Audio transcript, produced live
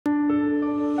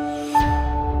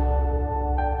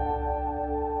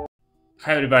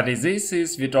Hi everybody, this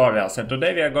is Tutorials, and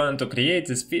today we are going to create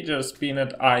this fidget spinner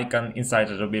icon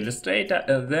inside Adobe Illustrator,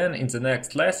 and then in the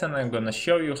next lesson I'm gonna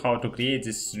show you how to create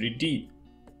this 3D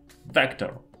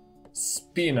vector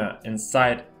spinner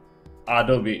inside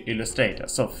Adobe Illustrator.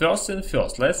 So first thing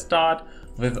first, let's start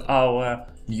with our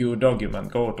new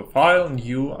document. Go to File,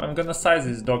 New. I'm gonna size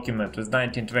this document with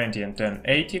 1920 and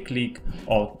 1080. Click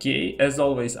OK. As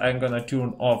always, I'm gonna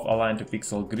turn off Align to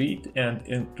Pixel Grid and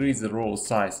increase the row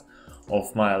size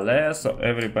of my layer so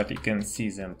everybody can see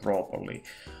them properly.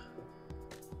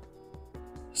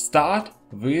 Start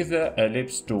with the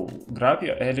ellipse tool. Grab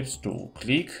your ellipse tool,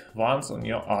 click once on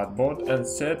your artboard and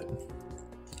set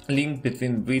link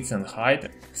between width and height.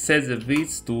 Set the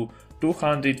width to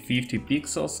 250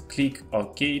 pixels. Click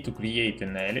OK to create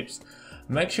an ellipse.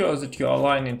 Make sure that you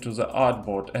align it to the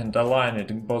artboard and align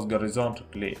it both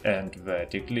horizontally and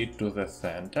vertically to the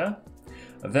center.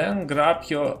 Then grab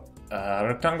your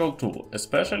rectangle tool,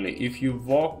 especially if you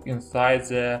work inside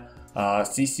the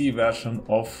CC version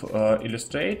of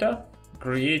Illustrator.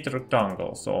 Create a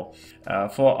rectangle. So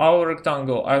for our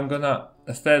rectangle, I'm gonna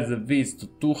set the width to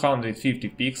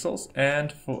 250 pixels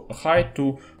and for height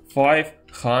to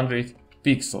 500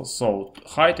 pixels. So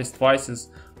height is twice as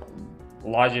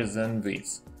larger than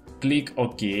width. Click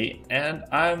OK, and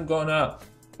I'm gonna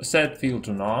set fill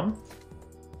to none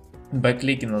by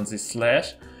clicking on this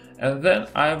slash. And then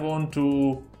I want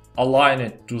to align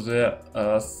it to the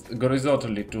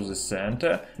horizontally to the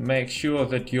center. Make sure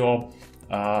that your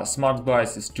smart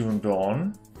guides is turned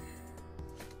on.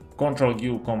 Ctrl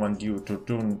U, Command U to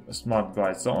turn smart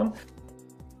guides on.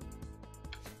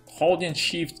 Holding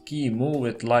Shift key, move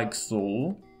it like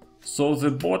so. So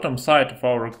the bottom side of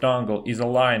our rectangle is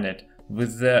aligned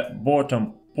with the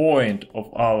bottom point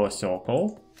of our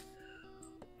circle.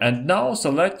 And now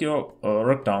select your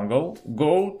rectangle,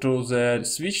 go to the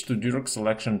Switch to Direct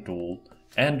Selection tool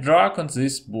and drag on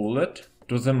this bullet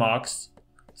to the max.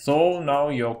 So now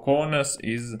your corners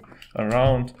is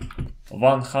around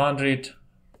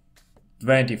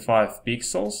 125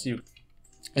 pixels.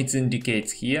 It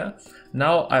indicates here.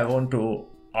 Now I want to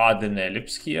add an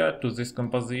ellipse here to this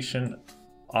composition.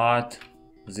 Add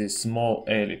this small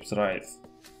ellipse right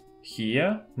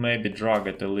here, maybe drag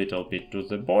it a little bit to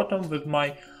the bottom with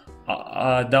my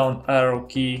down arrow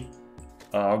key.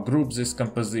 Group this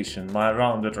composition, my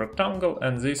rounded rectangle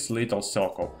and this little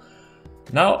circle.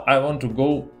 Now I want to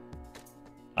go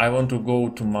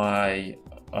to my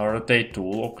rotate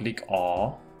tool or click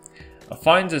R.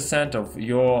 Find the center of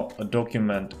your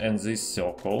document and this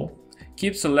circle.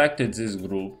 Keep selected this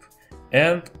group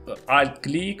and Alt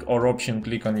click or Option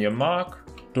click on your mark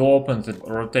to open the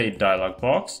rotate dialog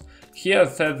box. Here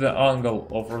set the angle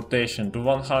of rotation to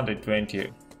 120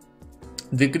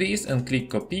 degrees and click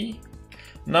copy.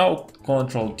 Now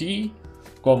Ctrl D,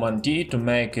 Command D to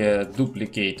make a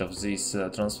duplicate of this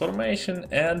transformation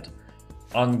and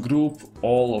ungroup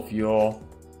all of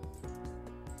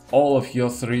your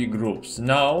three groups.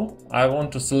 Now I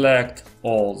want to select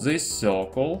all this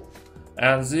circle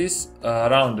and these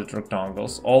rounded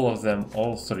rectangles, all of them,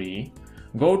 all three.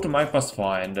 Go to my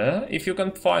Pathfinder. If you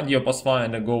can find your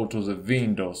Pathfinder, go to the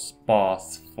Windows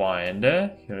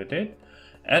Pathfinder. Here it is.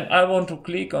 And I want to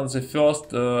click on the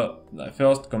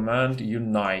first command,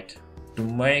 Unite, to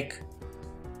make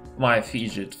my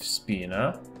fidget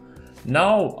spinner.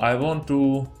 Now I want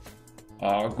to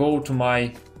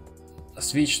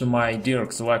switch to my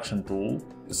Direct Selection tool.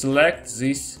 Select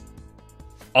these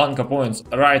anchor points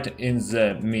right in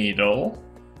the middle.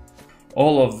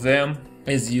 All of them,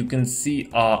 as you can see,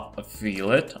 are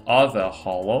fillet, other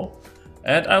hollow,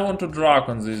 and I want to drag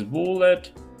on this bullet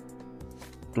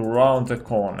to round the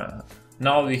corner.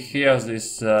 Now we have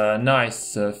this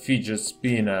nice fidget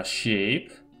spinner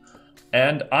shape,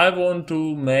 and I want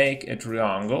to make a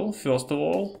triangle. First of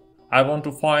all, I want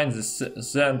to find the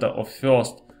center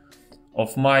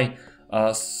of my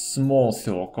small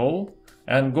circle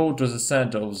and go to the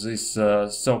center of this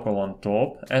circle on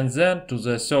top, and then to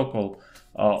the circle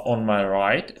on my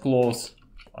right. Close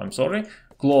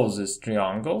this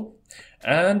triangle,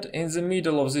 and in the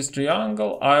middle of this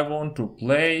triangle I want to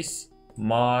place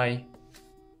my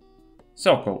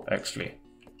circle actually.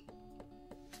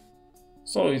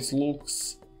 So it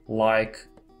looks like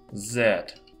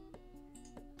that,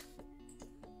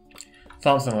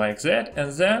 something like that.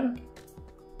 And then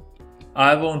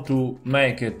I want to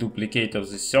make a duplicate of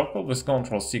this circle with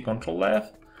Ctrl C, Ctrl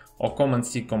F or Command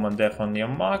C, Command F on your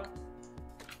Mac.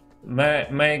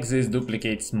 Make this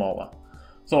duplicate smaller.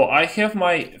 So I have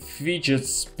my fidget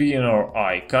spinner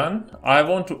icon. I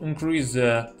want to increase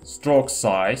the stroke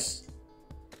size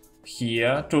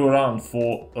here to around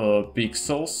 4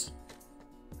 pixels.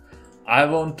 I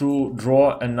want to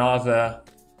draw another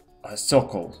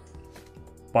circle,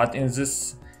 but in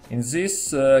this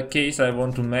case I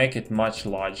want to make it much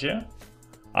larger.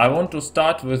 I want to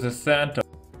start with the center.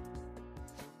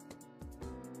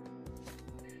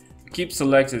 Keep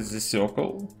selected the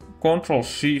circle, Ctrl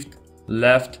Shift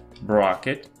left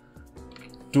bracket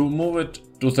to move it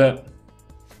to the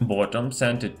bottom,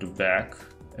 send it to back.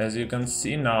 As you can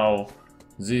see now,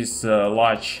 this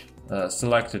large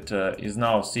selected is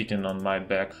now sitting on my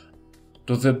back.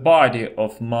 To the body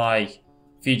of my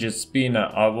fidget spinner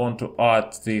I want to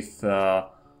add this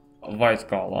white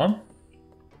color.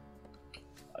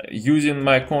 Using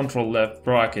my Ctrl left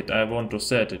bracket I want to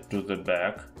set it to the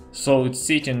back, so it's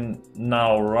sitting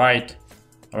now right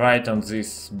on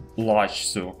this large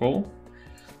circle.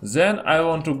 Then I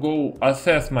want to go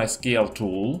access my scale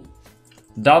tool,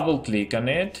 double click on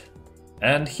it,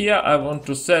 and here I want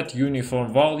to set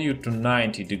uniform value to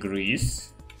 90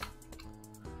 degrees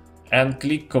and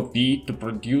click copy to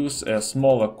produce a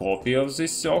smaller copy of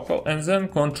this circle, and then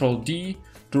Ctrl D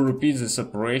to repeat this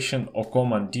operation, or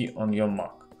Command D on your Mac.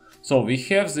 So we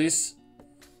have these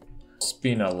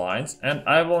spinner lines, and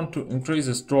I want to increase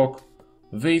the stroke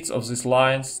width of these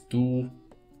lines to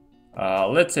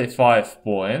let's say 5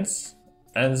 points,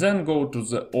 and then go to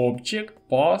the object,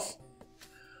 path,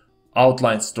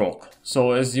 outline stroke.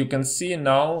 So as you can see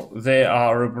now, they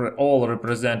are all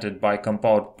represented by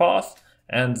compound path,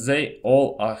 and they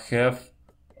all have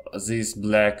this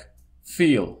black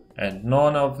fill, and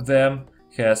none of them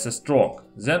has a stroke.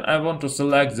 Then I want to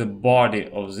select the body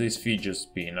of this fidget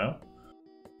spinner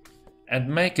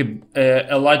and make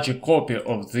a larger copy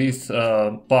of this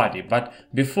body. But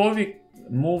before we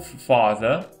move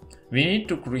further, we need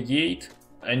to create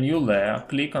a new layer.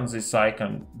 Click on this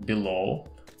icon below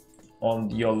on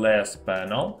your layers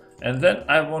panel, and then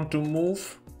I want to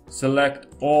select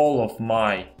all of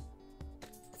my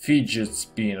fidget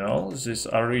spinner, this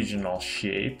original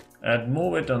shape, and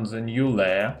move it on the new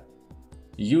layer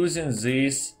using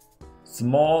this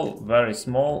small, very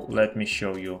small, let me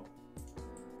show you,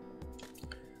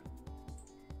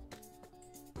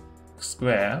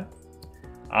 square.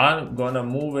 I'm gonna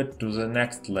move it to the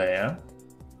next layer,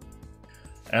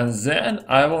 and then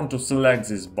I want to select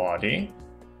this body,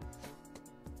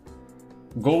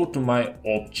 go to my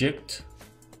object,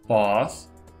 path,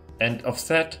 and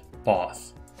offset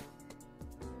path.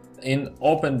 In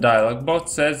open dialog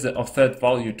box, set the offset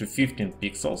value to 15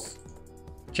 pixels.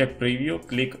 Check preview,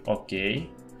 click OK.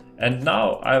 And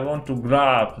now I want to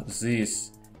grab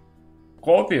this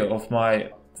copy of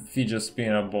my fidget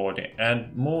spinner body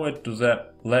and move it to the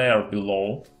layer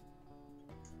below,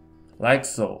 like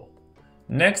so.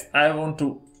 Next I want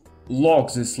to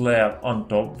lock this layer on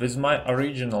top with my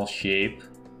original shape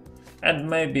and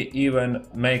maybe even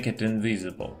make it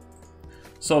invisible.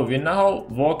 So we're now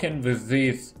working with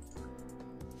these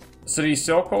 3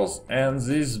 circles and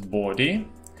this body,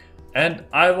 and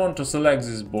I want to select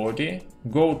this body,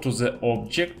 go to the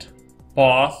object,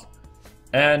 path,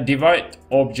 and divide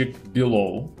object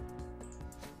below.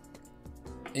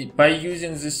 By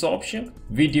using this option,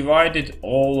 we divided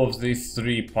all of these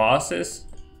 3 paths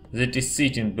that is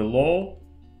sitting below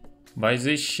by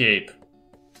this shape.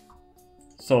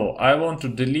 So I want to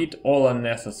delete all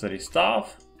unnecessary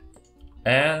stuff,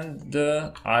 and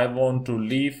I want to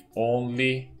leave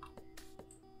only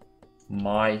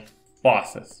my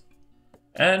paths.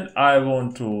 And I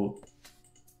want to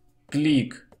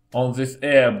click on this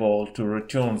airball to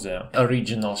return the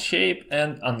original shape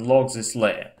and unlock this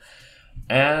layer.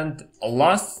 And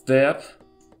last step,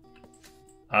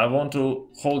 I want to,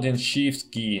 holding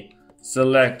Shift key,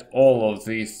 select all of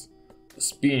these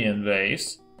spinning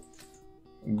waves,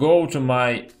 go to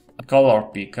my color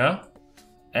picker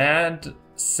and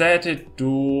set it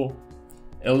to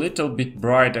a little bit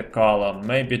brighter color,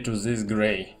 maybe to this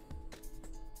gray.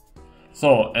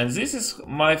 So, and this is,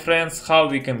 my friends, how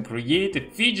we can create a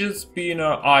fidget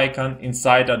spinner icon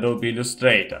inside Adobe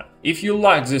Illustrator. If you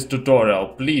like this tutorial,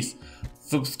 please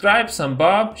subscribe, thumb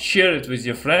up, share it with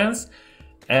your friends,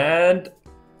 and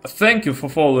thank you for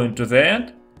following to the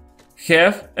end.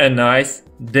 Have a nice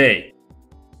day.